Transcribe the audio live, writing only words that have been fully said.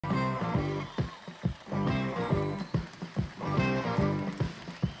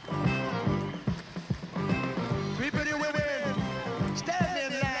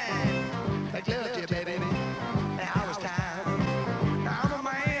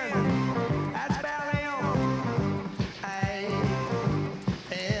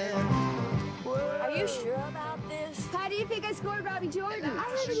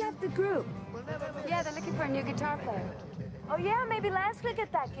group? Yeah, they're looking for a new guitar player. Oh, yeah, maybe Lance could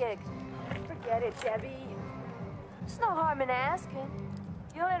get that gig. Forget it, Debbie. There's no harm in asking.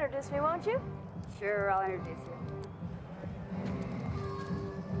 You'll introduce me, won't you? Sure, I'll introduce you.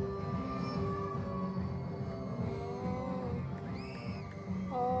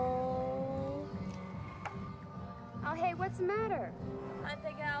 Oh. Oh, hey, what's the matter? I'm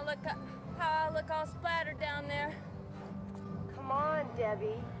thinking how I look all splattered down there. Come on,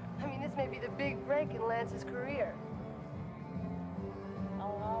 Debbie. I mean, this may be the big break in Lance's career. Oh,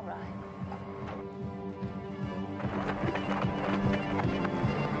 all right.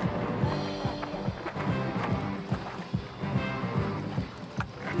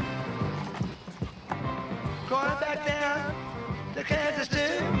 Going back down to Kansas too.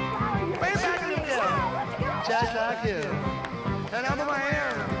 Way back in the day, just like you. And I'm in my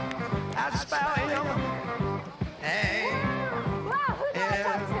hair, I spell him. Hey, Wow, who's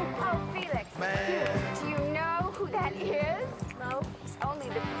that? Oh, Felix. man. Do you know who that is? No. He's only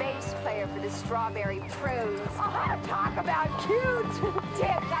the bass player for the Strawberry Prunes. Oh, talk about cute.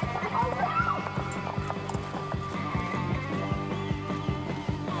 Damn, that's... Oh, wow!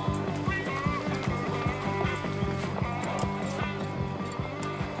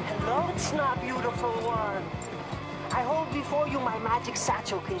 Hello, Snot Beautiful One. I hold before you my magic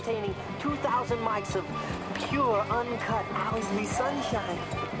satchel containing 2,000 mics of pure, uncut Owsley sunshine.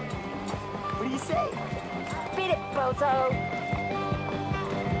 What do you say? Beat it, bozo!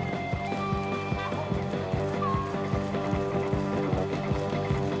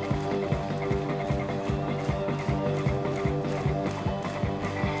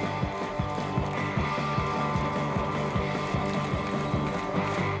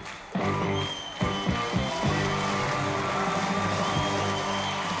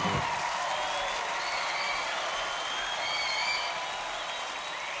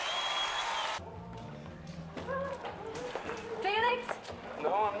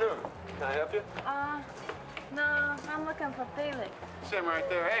 Can I help you? No, I'm looking for Felix. See him right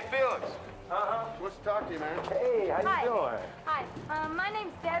there. Hey, Felix. Wants to talk to you, man. Hey, how Hi. you doing? Hi, my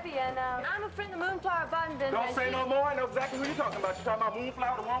name's Debbie, and I'm a friend of Moonflower Bunton. Don't say no more. I know exactly who you're talking about. You're talking about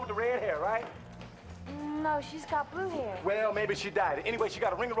Moonflower, the one with the red hair, right? No, she's got blue hair. Well, maybe she dyed it. Anyway, she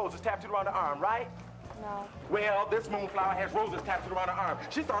got a ring of roses tattooed around her arm, right? No. Well, this Moonflower has roses tattooed around her arm.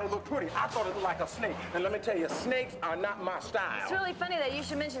 She thought it looked pretty. I thought it looked like a snake. And let me tell you, snakes are not my style. It's really funny that you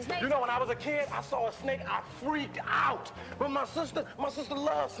should mention snakes. You know, when I was a kid, I saw a snake, I freaked out. But my sister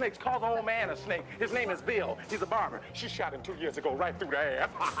loves snakes, calls an old man a snake. His name is Bill. He's a barber. She shot him 2 years ago right through the ass.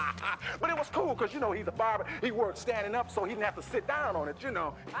 But it was cool, because, you know, he's a barber. He worked standing up, so he didn't have to sit down on it, you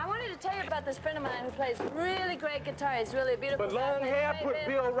know. I wanted to tell you about this friend of mine who plays really great guitar. He's really a beautiful But long guy. hair put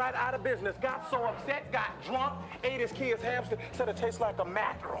Bill right out of business. Got so upset, got drunk, ate his kid's hamster, said it tastes like a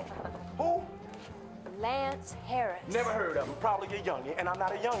mackerel. Who? Lance Harris. Never heard of him. Probably a youngie, and I'm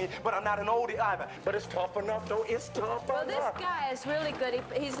not a youngie, but I'm not an oldie either. But it's tough enough, though. It's tough Well, enough. this guy is really good.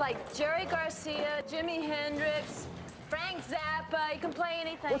 He's like Jerry Garcia, Jimi Hendrix, Frank Zappa. He can play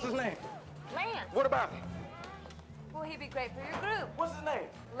anything. What's his name? Lance. What about him? Well, he'd be great for your group. What's his name?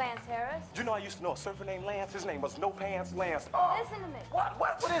 Lance Harris. You know, I used to know a surfer named Lance. His name was No Pants Lance. Oh. Listen to me.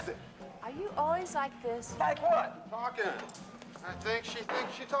 What is it? Are you always like this? Like what? Talking. I think she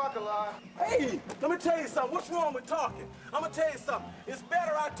thinks she talk a lot. Hey, let me tell you something. What's wrong with talking? I'm gonna tell you something. It's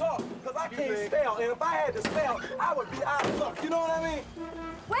better I talk, because I can't spell. And if I had to spell, I would be out of luck. You know what I mean?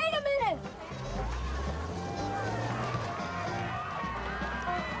 Wait a minute.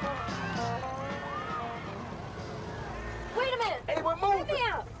 Wait a minute. Hey, we're moving. Let me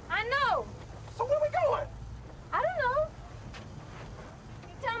out. I know. So where we going? I don't know.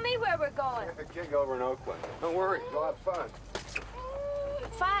 You tell me where we're going. A gig over in Oakland. Don't worry, we'll have fun.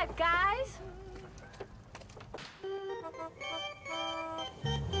 5 guys.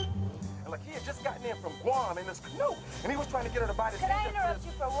 And like, he had just gotten in from Guam in his canoe, and he was trying to get her to buy this Could I ticket interrupt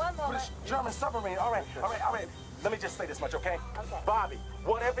you for one for moment? this German submarine. All right. Let me just say this much, okay? Okay. Bobby,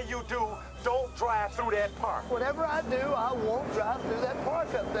 whatever you do, don't drive through that park. Whatever I do, I won't drive through that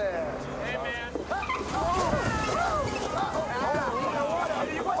park up there. Hey, man.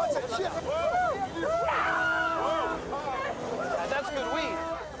 What's that shit? That's good weed.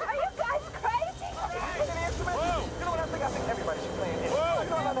 Are you guys crazy? Whoa. You know what I think? I think everybody should play it. Whoa. You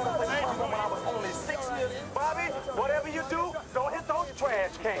know what I never played trombone when I was only 6 years. Bobby, whatever you do, don't hit those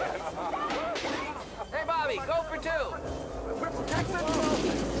trash cans. Hey, Bobby, go for 2. We're from Texas. I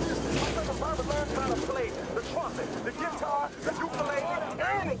think Bobby learned how to play the trumpet, the guitar, the ukulele,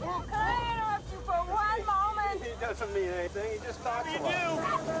 anything. Could I interrupt you for one moment? He doesn't mean anything. He just talks a lot.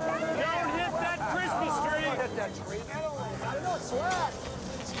 Don't hit that Christmas tree. Hit that tree. I know it's swag.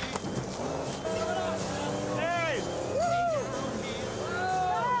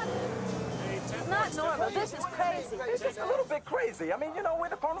 It's not normal. This is crazy. It's just a little bit crazy. I mean, you know, we're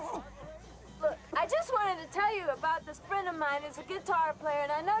up on the roof. Look, I just wanted to tell you about this friend of mine who's a guitar player,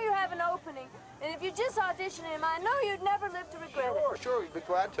 and I know you have an opening. And if you just audition him, I know you'd never live to regret it. Sure, you'd be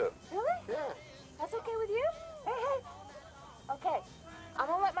glad to. Really? Yeah. That's okay with you? Hey, hey. Okay. I'm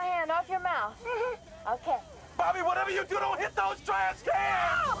gonna let my hand off your mouth. Okay. Bobby, whatever you do, don't hit those trash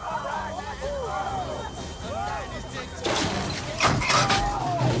cans!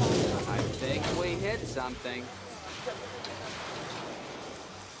 I think we hit something.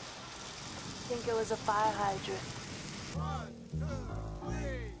 I think it was a fire hydrant. 1, 2, 3.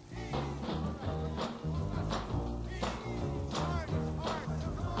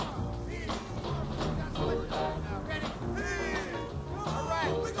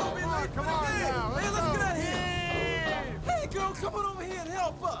 Come on now, let's get out here. Hey, girl, come on over here and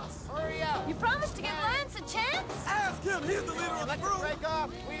help us. Hurry up. You promised to give Lance a chance? Ask him. He's the leader of the Let's group. break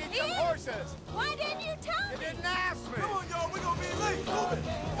off. We need some horses. Why didn't you tell You me? didn't ask me. Come on, y'all. We're going to be late. Move it.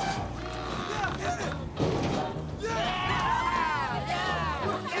 Yeah, hit it. Yeah.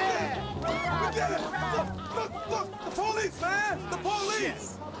 We did it. Look. The police, man. The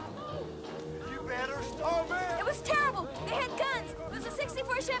police. You better stop it. It was terrible. They had guns. It was a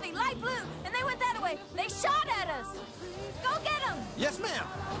 64 Chevy, light blue, and they went that way. They shot at us. Go get them. Yes, ma'am.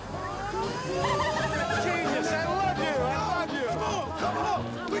 Genius, I love you. Come on.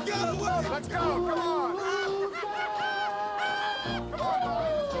 We got away. Let's go, come on.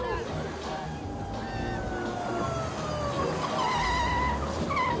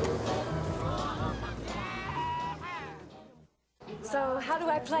 So, how do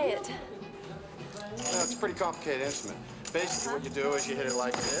I play it? Well, it's a pretty complicated instrument. Basically, what you do is you hit it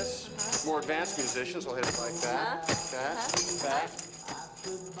like this. More advanced musicians will hit it like that, that.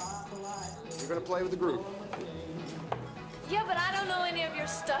 You're going to play with the group. Yeah, but I don't know any of your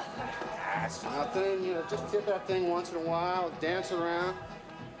stuff. That's nothing. You know, just hit that thing once in a while, dance around.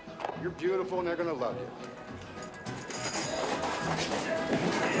 You're beautiful, and they're going to love you.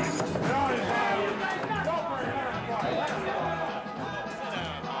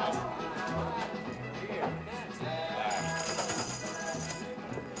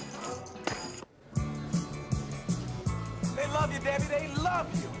 They love you, Debbie. They love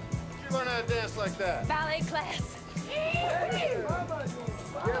you. You learn how to dance like that. Ballet class.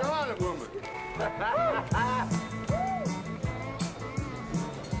 Get on it, woman.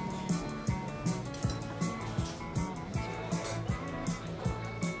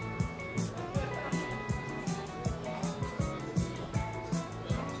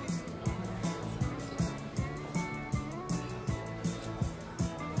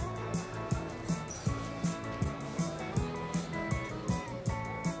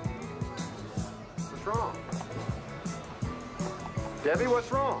 What's wrong? Debbie,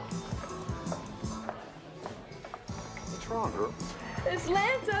 what's wrong? What's wrong, girl? There's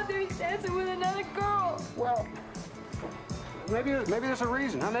Lance out there. He's dancing with another girl. Well, maybe there's a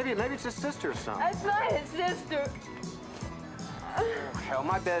reason, huh? Maybe it's his sister or something. That's not his sister. Hell,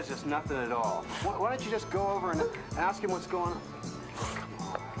 my bed's just nothing at all. Why don't you just go over and ask him what's going on?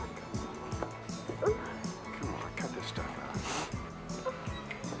 Come on, cut this stuff out.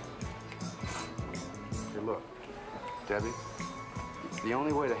 Here, look, Debbie, the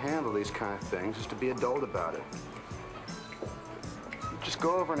only way to handle these kind of things is to be adult about it. Just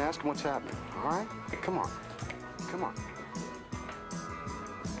go over and ask him what's happening, all right? Come on. Come on.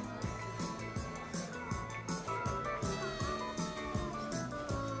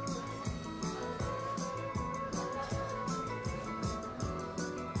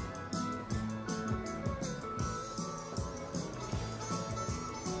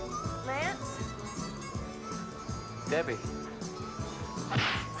 Lance? Debbie.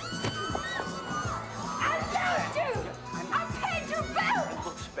 I loved you! I paid your bill! It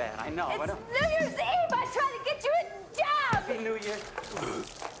looks bad, I know. It's New Year's Eve! I tried to get you a job! Happy New Year.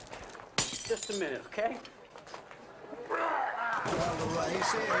 Just a minute, okay?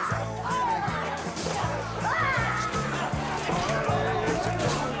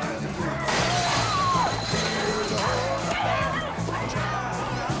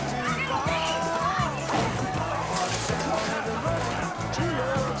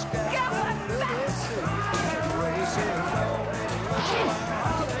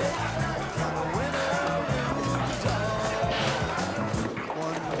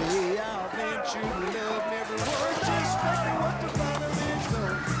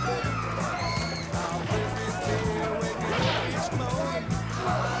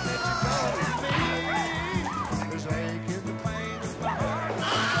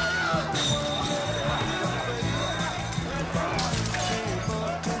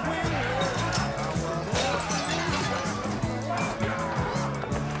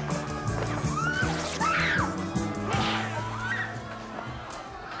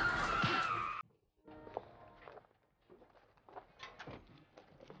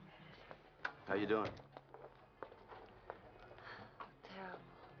 How you doing? Terrible.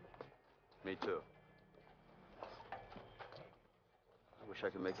 Me too. I wish I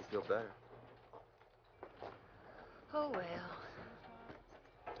could make you feel better. Oh, well.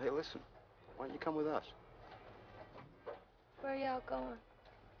 Hey, listen. Why don't you come with us? Where y'all going?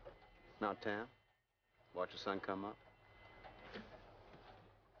 Mount Tam. Watch the sun come up.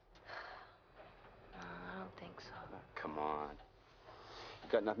 No, I don't think so. Oh, come on. You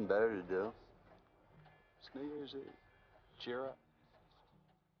got nothing better to do. It's New Year's Eve. Cheer up.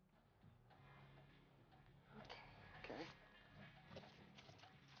 Okay.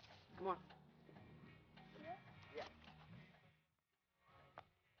 Come on. Yeah.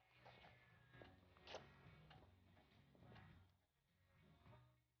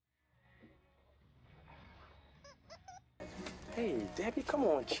 Hey, Debbie, come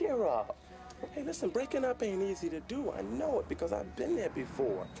on, cheer up. Hey, listen, breaking up ain't easy to do. I know it because I've been there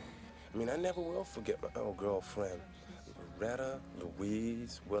before. I mean, I never will forget my old girlfriend, Loretta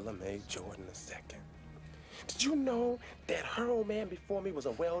Louise Willa Mae Jordan II. Did you know that her old man before me was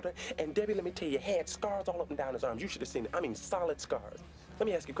a welder? And Debbie, let me tell you, had scars all up and down his arms. You should have seen it. I mean, solid scars. Let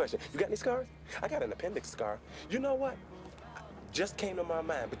me ask you a question. You got any scars? I got an appendix scar. You know what? Just came to my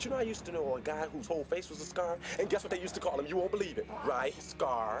mind. But you know, I used to know a guy whose whole face was a scar. And guess what they used to call him? You won't believe it. Right?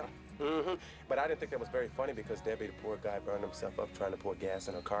 Scar. Mm-hmm. But I didn't think that was very funny because Debbie, the poor guy, burned himself up trying to pour gas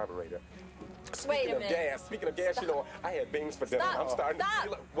in her carburetor. Speaking of gas, you know, I had beans for dinner. I'm starting to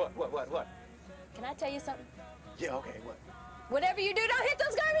feel it. What? Can I tell you something? Yeah, okay, what? Whatever you do, don't hit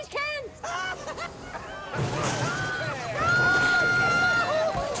those garbage cans!